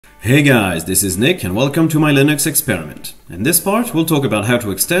Hey guys, this is Nick and welcome to my Linux experiment. In this part, we'll talk about how to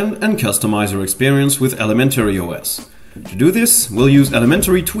extend and customize your experience with Elementary OS. To do this, we'll use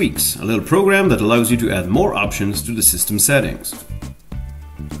Elementary Tweaks, a little program that allows you to add more options to the system settings.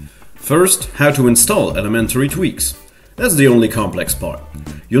 First, how to install Elementary Tweaks. That's the only complex part.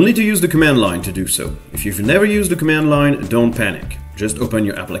 You'll need to use the command line to do so. If you've never used the command line, don't panic. Just open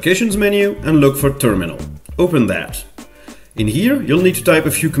your Applications menu and look for Terminal. Open that. In here, you'll need to type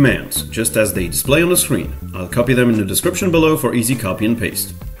a few commands, just as they display on the screen. I'll copy them in the description below for easy copy and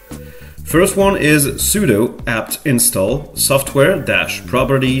paste. First one is sudo apt-install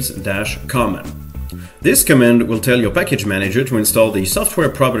software-properties-common. This command will tell your package manager to install the software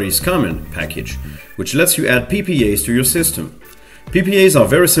properties common package, which lets you add PPAs to your system. PPAs are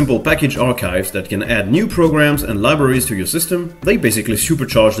very simple package archives that can add new programs and libraries to your system. They basically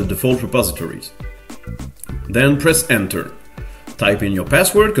supercharge the default repositories. Then press enter. Type in your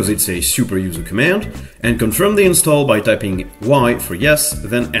password because it's a super user command and confirm the install by typing Y for yes,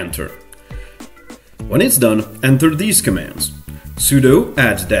 then enter. When it's done, enter these commands. Sudo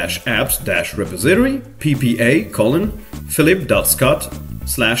add-apt-repository ppa philip.scott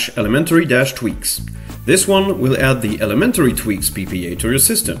 /elementary-tweaks. This one will add the Elementary Tweaks PPA to your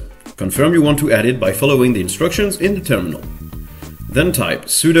system. Confirm you want to add it by following the instructions in the terminal. Then type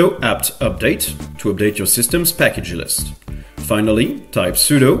sudo apt-update to update your system's package list. Finally, type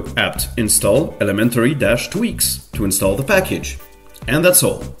sudo apt-install elementary-tweaks to install the package. And that's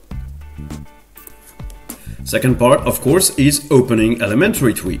all. Second part, of course, is opening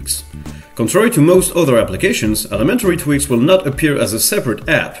Elementary Tweaks. Contrary to most other applications, Elementary Tweaks will not appear as a separate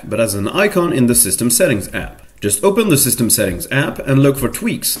app, but as an icon in the System Settings app. Just open the System Settings app and look for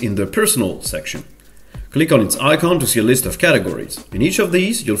Tweaks in the Personal section. Click on its icon to see a list of categories. In each of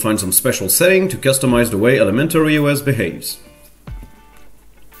these, you'll find some special setting to customize the way Elementary OS behaves.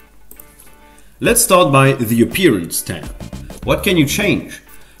 Let's start by the Appearance tab. What can you change?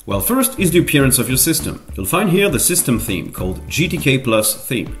 Well, first is the appearance of your system. You'll find here the system theme called GTK Plus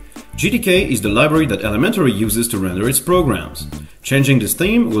theme. GTK is the library that Elementary uses to render its programs. Changing this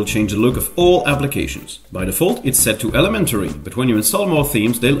theme will change the look of all applications. By default, it's set to Elementary, but when you install more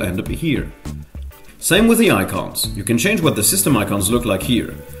themes, they'll end up here. Same with the icons. You can change what the system icons look like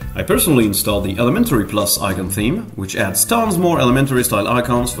here. I personally installed the Elementary Plus icon theme, which adds tons more Elementary style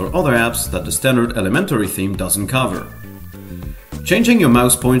icons for other apps that the standard Elementary theme doesn't cover. Changing your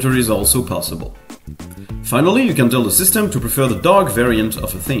mouse pointer is also possible. Finally, you can tell the system to prefer the dark variant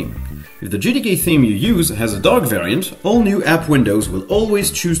of a theme. If the GTK theme you use has a dark variant, all new app windows will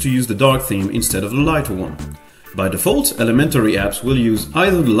always choose to use the dark theme instead of the lighter one. By default, Elementary apps will use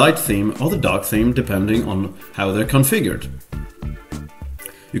either the light theme or the dark theme depending on how they're configured.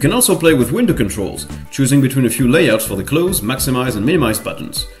 You can also play with window controls, choosing between a few layouts for the close, maximize and minimize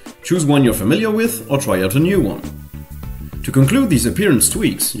buttons. Choose one you're familiar with or try out a new one. To conclude these appearance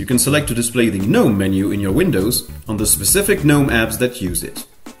tweaks, you can select to display the GNOME menu in your Windows on the specific GNOME apps that use it.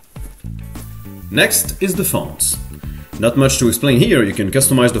 Next is the fonts. Not much to explain here. You can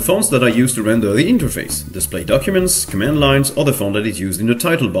customize the fonts that I use to render the interface, display documents, command lines, or the font that is used in the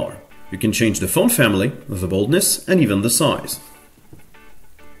title bar. You can change the font family, the boldness, and even the size.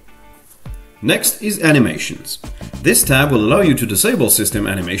 Next is Animations. This tab will allow you to disable system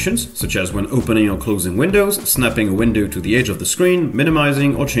animations, such as when opening or closing windows, snapping a window to the edge of the screen,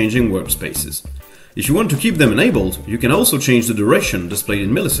 minimizing or changing workspaces. If you want to keep them enabled, you can also change the duration displayed in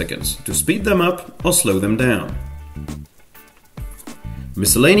milliseconds to speed them up or slow them down.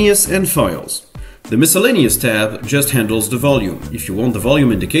 Miscellaneous and Files. The Miscellaneous tab just handles the volume, if you want the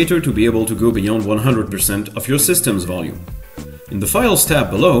volume indicator to be able to go beyond 100% of your system's volume. In the Files tab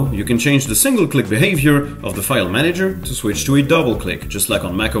below, you can change the single-click behavior of the file manager to switch to a double-click, just like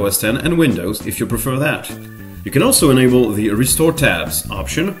on Mac OS X and Windows if you prefer that. You can also enable the Restore Tabs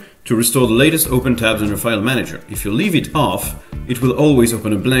option to restore the latest open tabs in your file manager. If you leave it off, it will always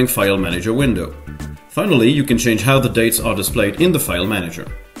open a blank file manager window. Finally, you can change how the dates are displayed in the file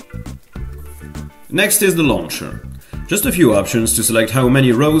manager. Next is the Launcher. Just a few options to select how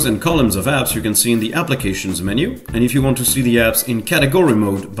many rows and columns of apps you can see in the Applications menu, and if you want to see the apps in category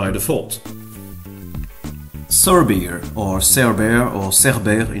mode by default. Cerber, or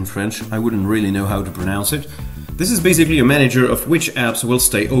Cerber in French, I wouldn't really know how to pronounce it. This is basically a manager of which apps will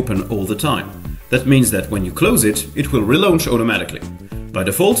stay open all the time. That means that when you close it, it will relaunch automatically. By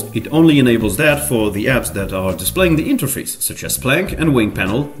default, it only enables that for the apps that are displaying the interface, such as Plank and Wing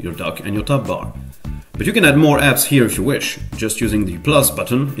Panel, your dock and your top bar. But you can add more apps here if you wish, just using the plus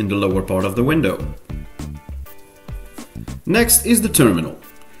button in the lower part of the window. Next is the Terminal.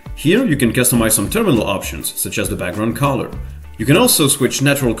 Here you can customize some terminal options, such as the background color. You can also switch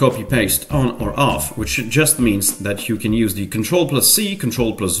natural copy-paste on or off, which just means that you can use the Ctrl+C,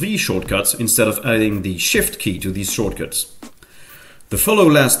 Ctrl+V shortcuts instead of adding the Shift key to these shortcuts. The Follow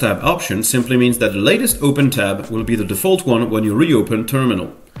Last Tab option simply means that the latest open tab will be the default one when you reopen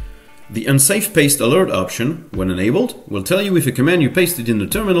Terminal. The Unsafe Paste Alert option, when enabled, will tell you if a command you pasted in the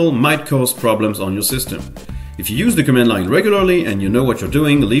terminal might cause problems on your system. If you use the command line regularly and you know what you're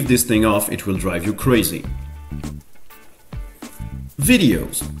doing, leave this thing off, it will drive you crazy.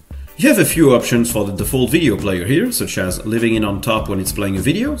 Videos. You have a few options for the default video player here, such as leaving it on top when it's playing a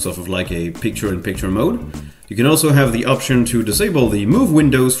video, sort of like a picture-in-picture mode. You can also have the option to disable the Move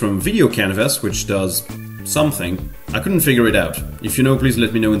Windows from Video Canvas, which does something. I couldn't figure it out. If you know, please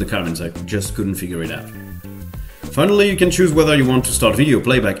let me know in the comments, I just couldn't figure it out. Finally, you can choose whether you want to start video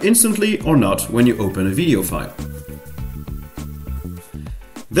playback instantly or not when you open a video file.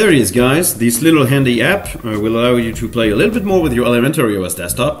 There it is, guys. This little handy app will allow you to play a little bit more with your elementary OS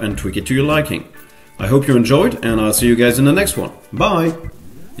desktop and tweak it to your liking. I hope you enjoyed, and I'll see you guys in the next one. Bye!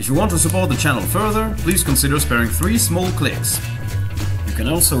 If you want to support the channel further, please consider sparing 3 small clicks. You can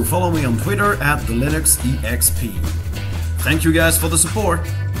also follow me on Twitter @TheLinuxEXP. Thank you guys for the support!